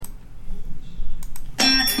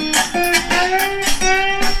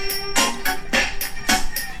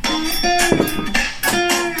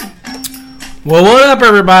Well, what up,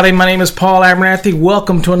 everybody? My name is Paul Abernathy.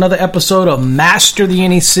 Welcome to another episode of Master the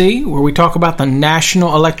NEC, where we talk about the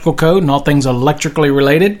National Electrical Code and all things electrically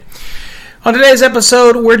related. On today's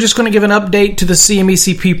episode, we're just going to give an update to the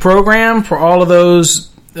CMECP program for all of those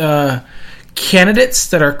candidates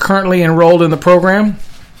that are currently enrolled in the program.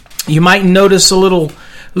 You might notice a little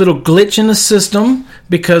glitch in the system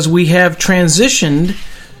because we have transitioned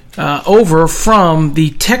over from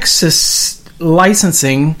the Texas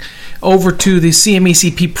licensing over to the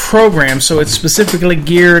CMECP program, so it's specifically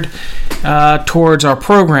geared towards our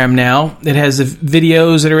program now. It has the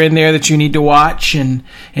videos that are in there that you need to watch and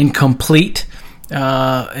complete, so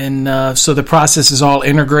the process is all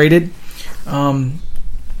integrated.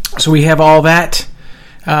 So we have all that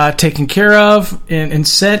taken care of and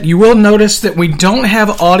set. You will notice that we don't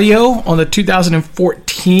have audio on the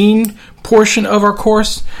 2014 portion of our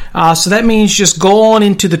course, so that means just go on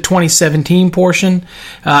into the 2017 portion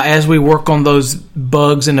as we work on those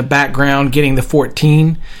bugs in the background, getting the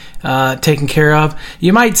 14 taken care of.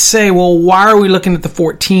 You might say, well, why are we looking at the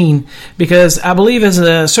 14? Because I believe as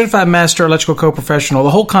a certified master electrical code professional,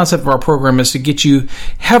 the whole concept of our program is to get you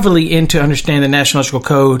heavily into understanding the National Electrical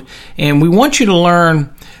Code, and we want you to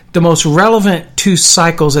learn the most relevant two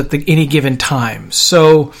cycles at any given time.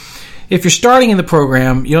 So if you're starting in the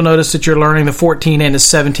program, you'll notice that you're learning the 14 and the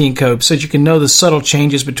 17 code so that you can know the subtle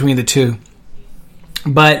changes between the two.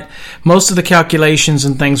 But most of the calculations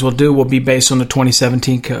and things we'll do will be based on the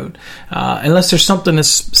 2017 code. Unless there's something that's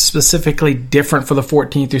specifically different for the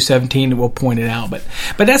 14 through 17, we'll point it out. But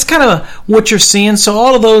that's kind of what you're seeing. So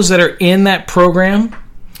all of those that are in that program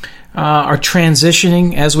are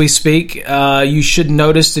transitioning as we speak. You should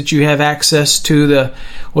notice that you have access to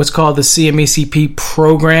what's called the CMECP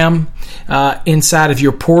program inside of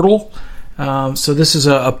your portal. So this is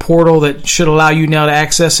a portal that should allow you now to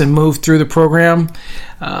access and move through the program.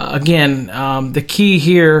 Again, the key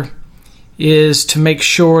here is to make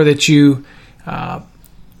sure that you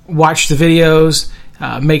watch the videos,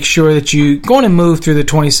 make sure that you go on and move through the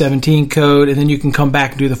 2017 code, and then you can come back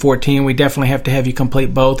and do the 14. We definitely have to have you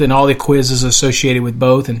complete both and all the quizzes associated with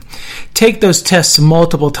both, and take those tests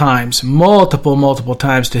multiple times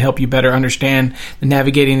to help you better understand the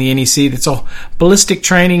navigating the NEC. That's all. Ballistic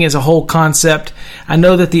training is a whole concept. I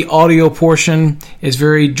know that the audio portion is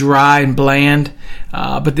very dry and bland,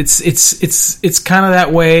 but it's kind of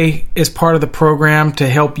that way as part of the program to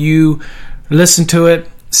help you listen to it,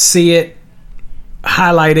 see it,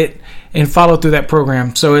 highlight it, and follow through that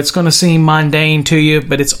program. So it's going to seem mundane to you,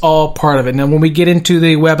 but it's all part of it. Now, when we get into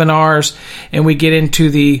the webinars and we get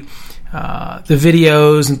into the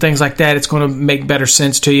videos and things like that, it's going to make better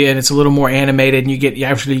sense to you, and it's a little more animated, and you get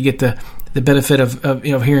the benefit of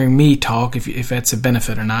hearing me talk, if that's a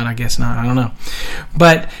benefit or not. I guess not. I don't know,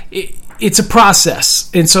 but it's a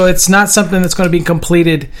process, and so it's not something that's going to be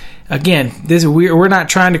completed. Again, we're not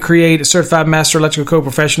trying to create a certified master electrical code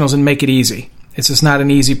professionals and make it easy. It's just not an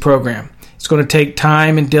easy program. It's going to take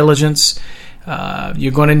time and diligence.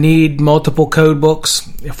 You're going to need multiple code books,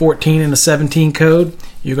 a 14 and a 17 code.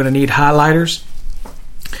 You're going to need highlighters.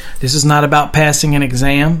 This is not about passing an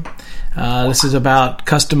exam. This is about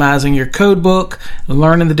customizing your code book,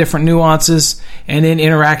 learning the different nuances, and then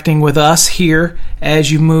interacting with us here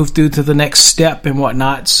as you move through to the next step and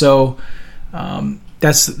whatnot. So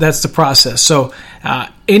that's the process. So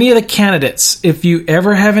any of the candidates, if you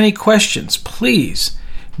ever have any questions, please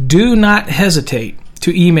do not hesitate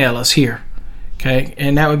to email us here. Okay,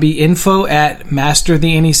 and that would be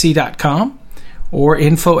info@masterthenec.com or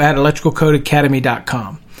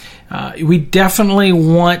info@electricalcodeacademy.com. We definitely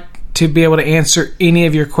want to be able to answer any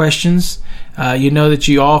of your questions. You know that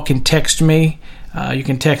you all can text me. You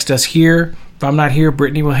can text us here. If I'm not here,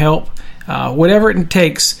 Brittany will help. Whatever it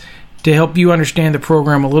takes to help you understand the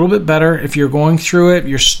program a little bit better. If you're going through it,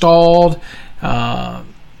 you're stalled,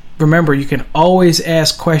 remember, you can always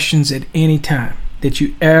ask questions at any time that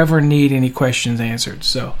you ever need any questions answered.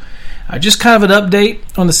 So just kind of an update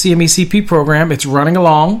on the CMECP program. It's running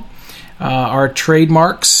along. Our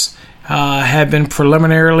trademarks have been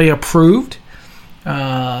preliminarily approved.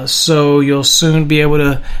 So you'll soon be able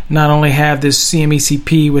to not only have this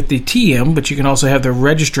CMECP with the TM, but you can also have the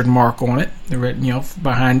registered mark on it,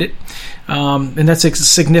 behind it, and that's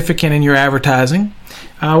significant in your advertising.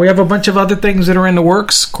 We have a bunch of other things that are in the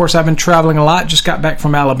works. Of course, I've been traveling a lot. Just got back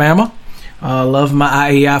from Alabama. Love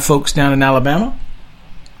my IAI folks down in Alabama,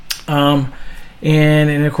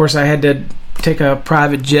 and of course I had to take a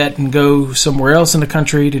private jet and go somewhere else in the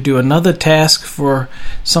country to do another task for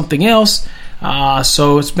something else.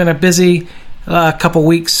 So it's been a busy couple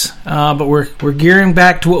weeks, but we're gearing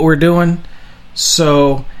back to what we're doing.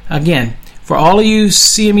 So again, for all of you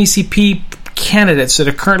CMECP candidates that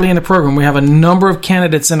are currently in the program. We have a number of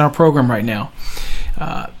candidates in our program right now.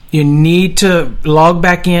 You need to log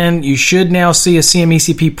back in. You should now see a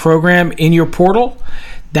CMECP program in your portal.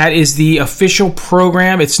 That is the official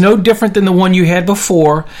program. It's no different than the one you had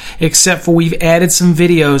before, except for we've added some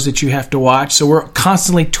videos that you have to watch. So we're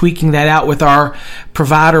constantly tweaking that out with our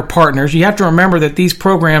provider partners. You have to remember that these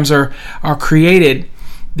programs are created,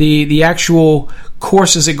 the actual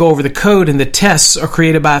courses that go over the code and the tests are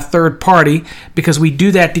created by a third party, because we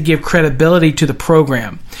do that to give credibility to the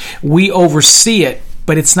program. We oversee it,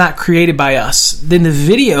 but it's not created by us. Then the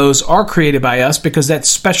videos are created by us because that's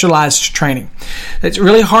specialized training. It's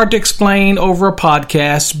really hard to explain over a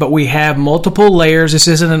podcast, but we have multiple layers. This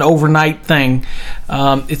isn't an overnight thing.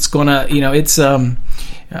 It's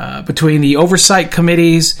between the oversight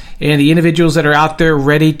committees and the individuals that are out there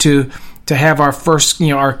ready to have our first,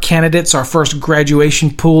 our candidates, our first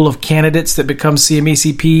graduation pool of candidates that become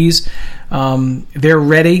CMECPs. They're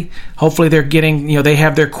ready. Hopefully they're getting, they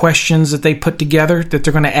have their questions that they put together that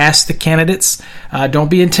they're going to ask the candidates. Don't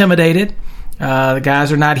be intimidated. The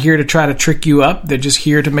guys are not here to try to trick you up. They're just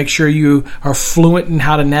here to make sure you are fluent in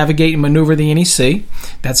how to navigate and maneuver the NEC.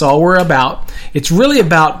 That's all we're about.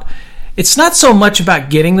 It's not so much about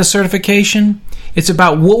getting the certification. It's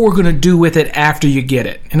about what we're going to do with it after you get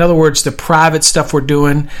it. In other words, the private stuff we're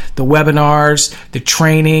doing, the webinars, the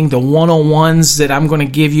training, the one-on-ones that I'm going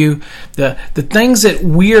to give you, the things that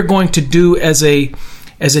we are going to do as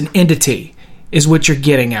an entity is what you're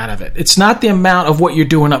getting out of it. It's not the amount of what you're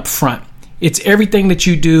doing up front. It's everything that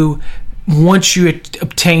you do once you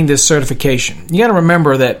obtain this certification. You got to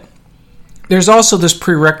remember that there's also this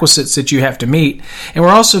prerequisites that you have to meet, and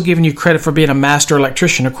we're also giving you credit for being a master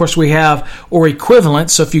electrician. Of course, we have or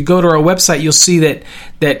equivalent. So if you go to our website, you'll see that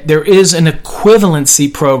there is an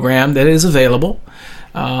equivalency program that is available.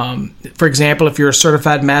 For example, if you're a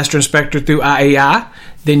certified master inspector through IAI,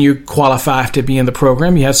 then you qualify to be in the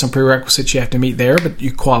program. You have some prerequisites you have to meet there, but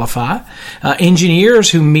you qualify.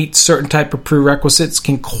 Engineers who meet certain type of prerequisites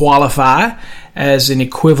can qualify as an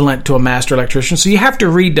equivalent to a master electrician. So you have to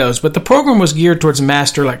read those. But the program was geared towards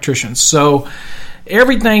master electricians. So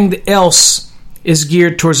everything else is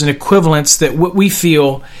geared towards an equivalence that what we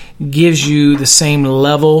feel gives you the same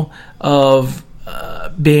level of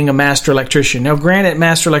being a master electrician. Now, granted,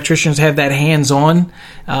 master electricians have that hands-on,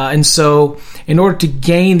 and so in order to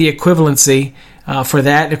gain the equivalency for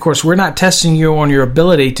that, of course, we're not testing you on your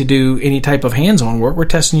ability to do any type of hands-on work. We're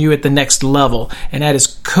testing you at the next level, and that is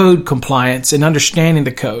code compliance and understanding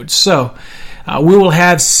the code. So we will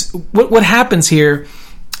have what happens here.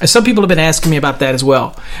 Some people have been asking me about that as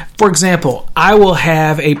well. For example, I will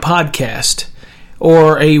have a podcast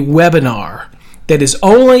or a webinar that is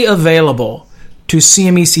only available to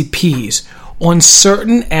CMECPs on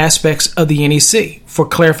certain aspects of the NEC for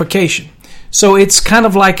clarification. So it's kind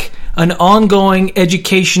of like an ongoing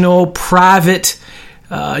educational, private,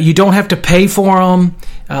 you don't have to pay for them.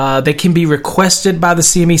 They can be requested by the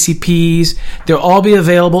CMECPs. They'll all be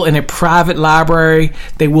available in a private library.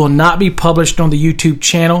 They will not be published on the YouTube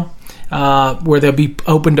channel where they'll be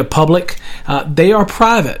open to public. They are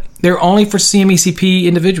private. They're only for CMECP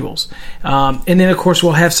individuals. And then, of course,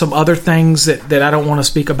 we'll have some other things that I don't want to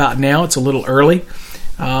speak about now. It's a little early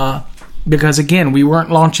because, again, we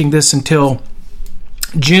weren't launching this until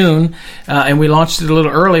June, and we launched it a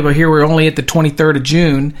little early, but here we're only at the 23rd of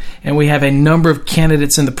June, and we have a number of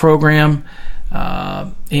candidates in the program.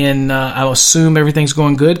 And I'll assume everything's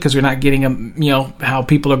going good because we're not getting how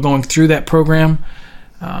people are going through that program.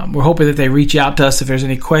 We're hoping that they reach out to us if there's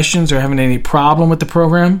any questions or having any problem with the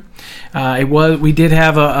program. We did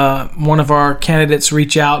have one of our candidates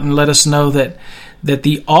reach out and let us know that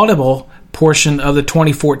the Audible portion of the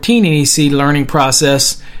 2014 NEC learning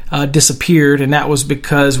process disappeared, and that was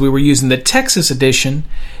because we were using the Texas edition.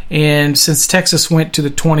 And since Texas went to the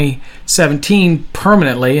 2017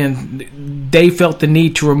 permanently, and they felt the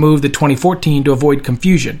need to remove the 2014 to avoid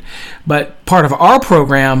confusion. But part of our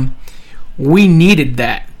program, we needed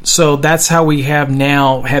that. So that's how we have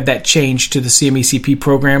that change to the CMECP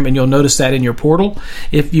program, and you'll notice that in your portal.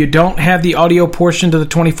 If you don't have the audio portion to the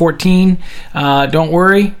 2014, don't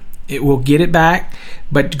worry. It will get it back,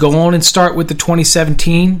 but go on and start with the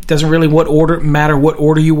 2017. Doesn't really matter what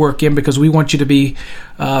order you work in, because we want you to be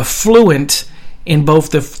fluent in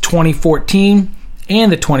both the 2014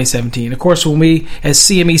 and the 2017. Of course, when we, as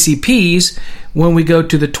CMECPs, when we go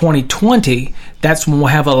to the 2020, that's when we'll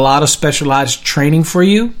have a lot of specialized training for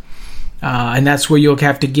you. And that's where you'll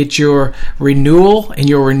have to get your renewal, and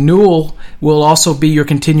your renewal will also be your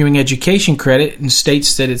continuing education credit in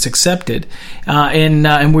states that it's accepted.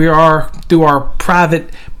 And we are, through our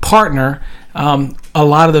private partner, a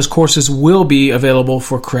lot of those courses will be available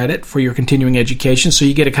for credit for your continuing education, so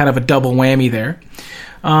you get a kind of a double whammy there.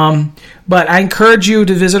 But I encourage you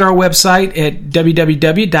to visit our website at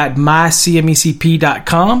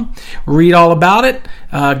www.mycmecp.com. Read all about it.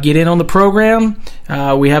 Get in on the program.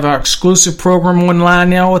 We have our exclusive program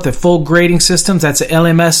online now with the full grading systems. That's an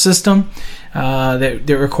LMS system that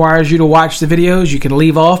requires you to watch the videos. You can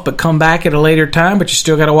leave off but come back at a later time, but you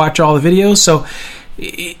still got to watch all the videos. So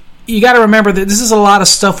you got to remember that this is a lot of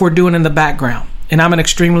stuff we're doing in the background. And I'm an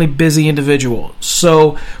extremely busy individual.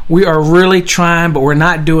 So we are really trying, but we're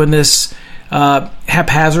not doing this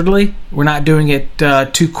haphazardly. We're not doing it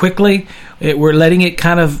too quickly. We're letting it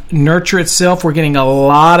kind of nurture itself. We're getting a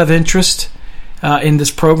lot of interest in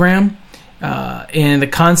this program, in the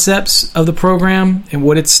concepts of the program and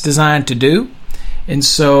what it's designed to do. And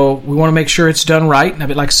so we want to make sure it's done right. And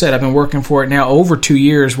like I said, I've been working for it now over 2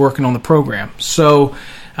 years working on the program. So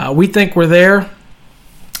we think we're there.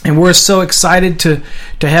 And we're so excited to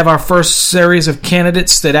have our first series of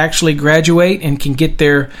candidates that actually graduate and can get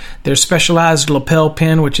their specialized lapel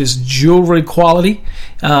pin, which is jewelry quality,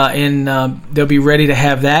 and they'll be ready to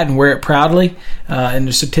have that and wear it proudly, and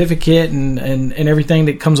the certificate and everything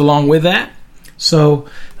that comes along with that. So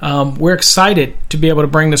we're excited to be able to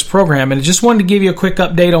bring this program, and I just wanted to give you a quick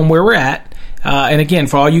update on where we're at. And again,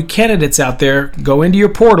 for all you candidates out there, go into your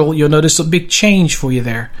portal. You'll notice a big change for you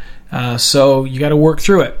there. So you got to work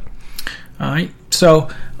through it. All right. So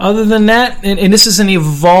other than that, and this is an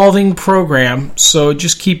evolving program, so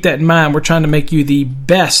just keep that in mind. We're trying to make you the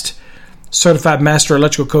best certified master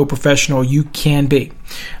electrical code professional you can be.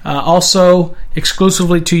 Also,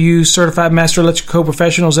 exclusively to you certified master electrical code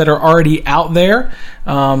professionals that are already out there,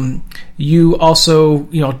 you also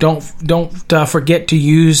don't forget to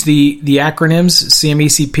use the acronyms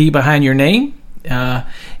CMECP behind your name.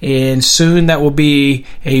 And soon that will be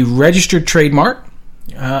a registered trademark,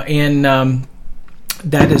 and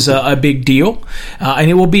that is a big deal, and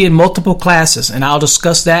it will be in multiple classes, and I'll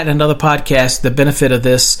discuss that in another podcast, the benefit of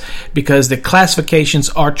this, because the classifications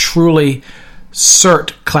are truly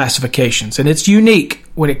cert classifications, and it's unique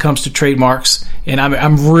when it comes to trademarks, and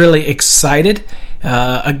I'm really excited.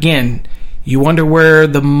 Again, you wonder where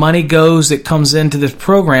the money goes that comes into this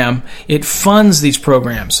program. It funds these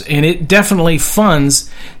programs, and it definitely funds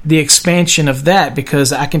the expansion of that,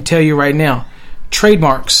 because I can tell you right now,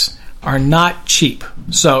 trademarks are not cheap.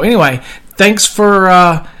 So anyway, thanks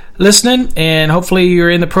for listening, and hopefully you're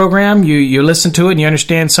in the program, you listen to it, and you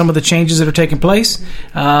understand some of the changes that are taking place.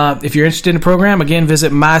 If you're interested in the program, again,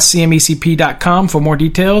 visit mycmecp.com for more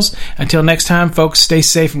details. Until next time, folks, stay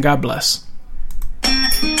safe and God bless.